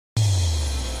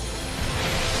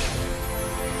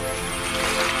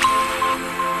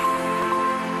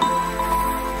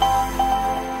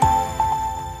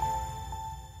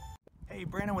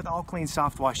All Clean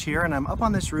SoftWash here, and I'm up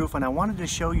on this roof, and I wanted to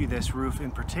show you this roof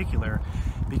in particular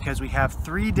because we have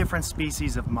 3 different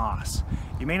species of moss.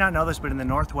 You may not know this, but in the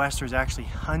Northwest there's actually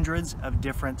hundreds of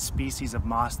different species of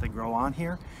moss that grow on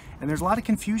here, and there's a lot of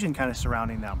confusion kind of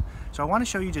surrounding them. So I want to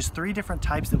show you just 3 different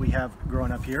types that we have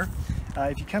growing up here.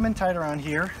 If you come in tight around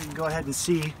here, you can go ahead and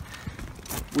see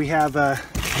we have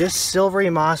this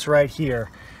silvery moss right here.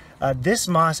 This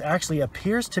moss actually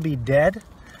appears to be dead,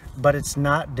 but it's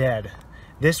not dead.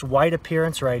 This white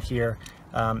appearance right here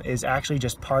is actually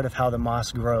just part of how the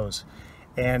moss grows.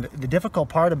 And the difficult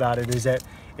part about it is that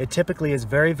it typically is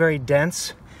very, very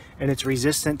dense, and it's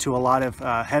resistant to a lot of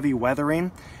heavy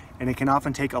weathering, and it can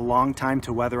often take a long time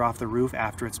to weather off the roof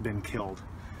after it's been killed.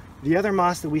 The other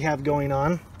moss that we have going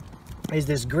on is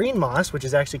this green moss, which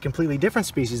is actually a completely different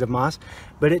species of moss,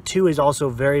 but it too is also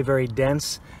very, very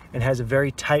dense and has a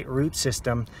very tight root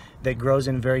system that grows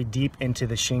in very deep into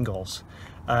the shingles.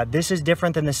 This is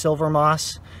different than the silver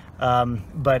moss,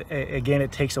 but again,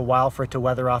 it takes a while for it to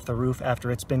weather off the roof after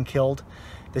it's been killed.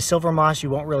 The silver moss, you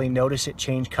won't really notice it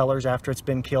change colors after it's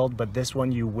been killed, but this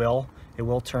one you will. It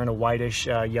will turn a whitish,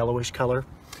 yellowish color.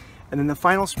 And then the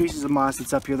final species of moss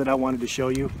that's up here that I wanted to show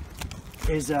you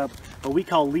is what we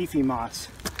call leafy moss.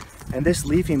 And this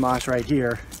leafy moss right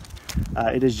here,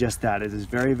 it is just that. It is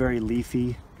very, very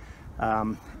leafy.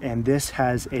 And this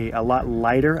has a lot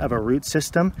lighter of a root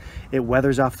system. It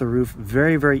weathers off the roof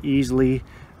very, very easily,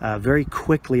 very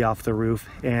quickly off the roof,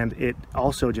 and it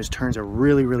also just turns a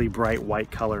really, really bright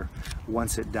white color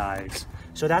once it dies.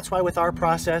 So that's why with our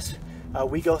process,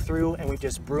 we go through and we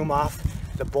just broom off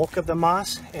the bulk of the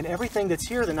moss, and everything that's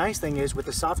here. The nice thing is with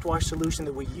the SoftWash solution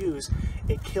that we use,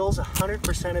 it kills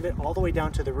 100% of it all the way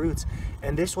down to the roots,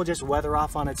 and this will just weather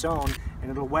off on its own,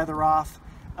 and it'll weather off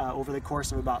over the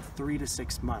course of about 3 to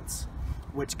 6 months,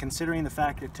 which, considering the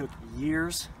fact it took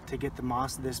years to get the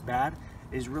moss this bad,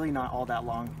 is really not all that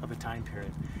long of a time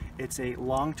period. It's a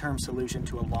long-term solution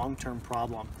to a long-term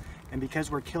problem. And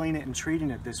because we're killing it and treating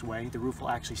it this way, the roof will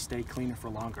actually stay cleaner for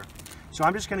longer. So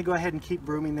I'm just gonna go ahead and keep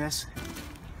brooming this.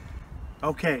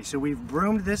 Okay, so we've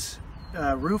broomed this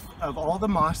roof of all the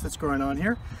moss that's growing on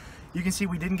here. You can see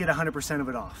we didn't get 100% of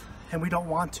it off, and we don't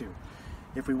want to.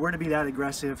 If we were to be that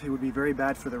aggressive, it would be very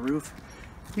bad for the roof.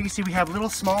 You can see we have little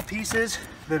small pieces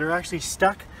that are actually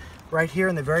stuck right here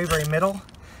in the very, very middle.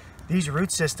 These root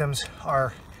systems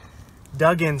are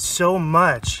dug in so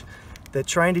much that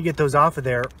trying to get those off of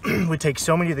there would take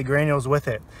so many of the granules with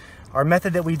it. Our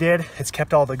method that we did, it's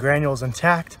kept all the granules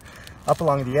intact. Up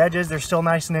along the edges, they're still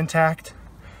nice and intact.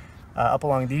 Up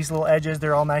along these little edges,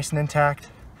 they're all nice and intact.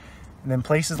 And then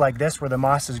places like this where the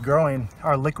moss is growing,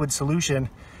 our liquid solution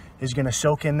is gonna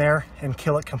soak in there and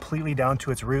kill it completely down to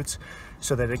its roots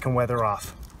so that it can weather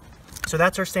off. So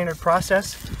that's our standard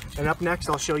process. And up next,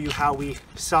 I'll show you how we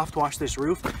soft wash this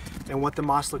roof and what the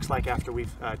moss looks like after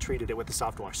we've treated it with the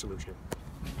SoftWash solution.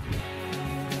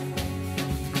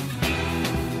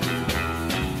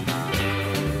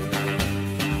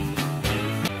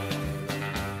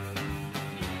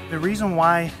 The reason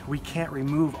why we can't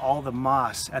remove all the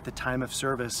moss at the time of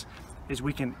service is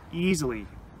we can easily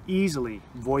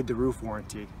void the roof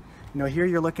warranty. You know, here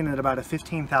you're looking at about a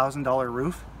 $15,000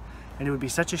 roof, and it would be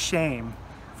such a shame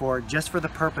for, just for the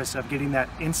purpose of getting that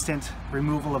instant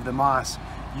removal of the moss,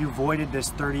 you voided this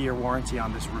 30-year warranty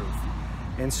on this roof.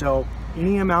 And so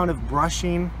any amount of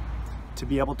brushing to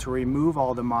be able to remove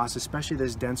all the moss, especially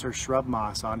this denser shrub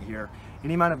moss on here,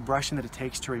 any amount of brushing that it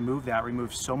takes to remove that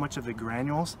removes so much of the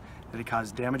granules that it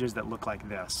causes damages that look like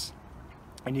this.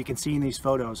 And you can see in these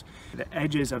photos, the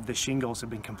edges of the shingles have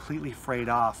been completely frayed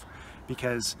off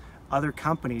because other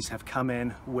companies have come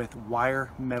in with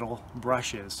wire metal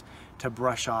brushes to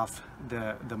brush off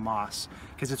the moss.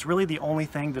 Because it's really the only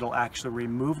thing that'll actually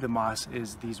remove the moss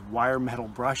is these wire metal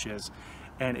brushes,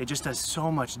 and it just does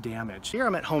so much damage. Here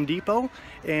I'm at Home Depot,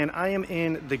 and I am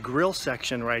in the grill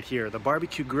section right here, the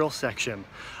barbecue grill section,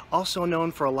 also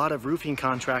known for a lot of roofing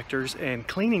contractors and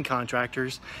cleaning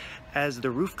contractors as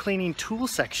the roof cleaning tool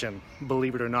section,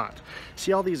 believe it or not.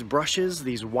 See all these brushes,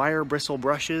 these wire bristle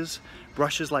brushes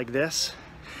like this?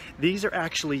 These are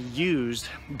actually used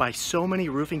by so many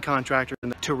roofing contractors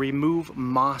to remove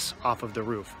moss off of the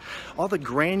roof. All the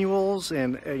granules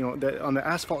and on the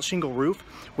asphalt shingle roof,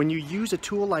 when you use a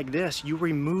tool like this, you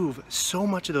remove so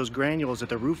much of those granules that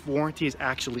the roof warranty is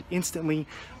actually instantly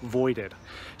voided.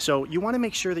 So you want to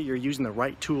make sure that you're using the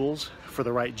right tools for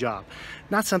the right job,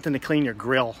 not something to clean your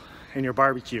grill and your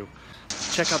barbecue.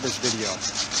 Check out this video.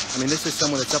 I mean, this is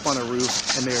someone that's up on a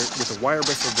roof and they're with a wire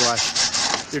bristle brush.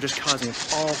 They're just causing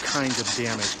all kinds of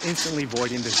damage, instantly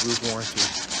voiding this roof warranty.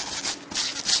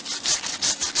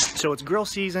 So it's grill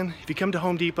season. If you come to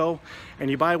Home Depot and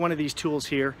you buy one of these tools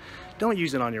here, don't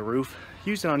use it on your roof,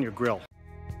 use it on your grill.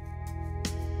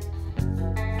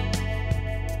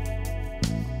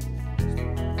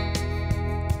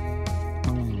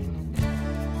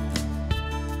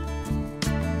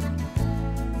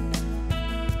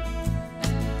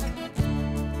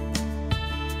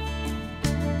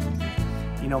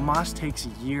 You know, moss takes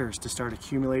years to start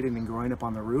accumulating and growing up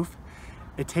on the roof.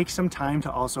 It takes some time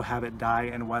to also have it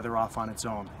die and weather off on its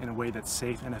own in a way that's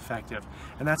safe and effective.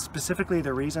 And that's specifically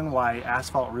the reason why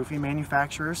asphalt roofing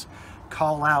manufacturers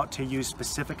call out to use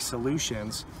specific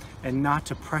solutions and not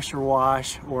to pressure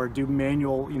wash or do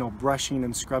manual, brushing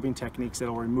and scrubbing techniques that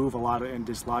will remove a lot of and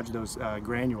dislodge those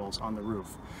granules on the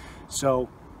roof. So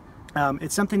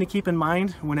it's something to keep in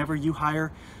mind whenever you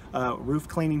hire a roof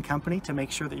cleaning company, to make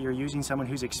sure that you're using someone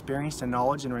who's experienced and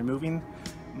knowledge in removing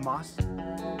moss.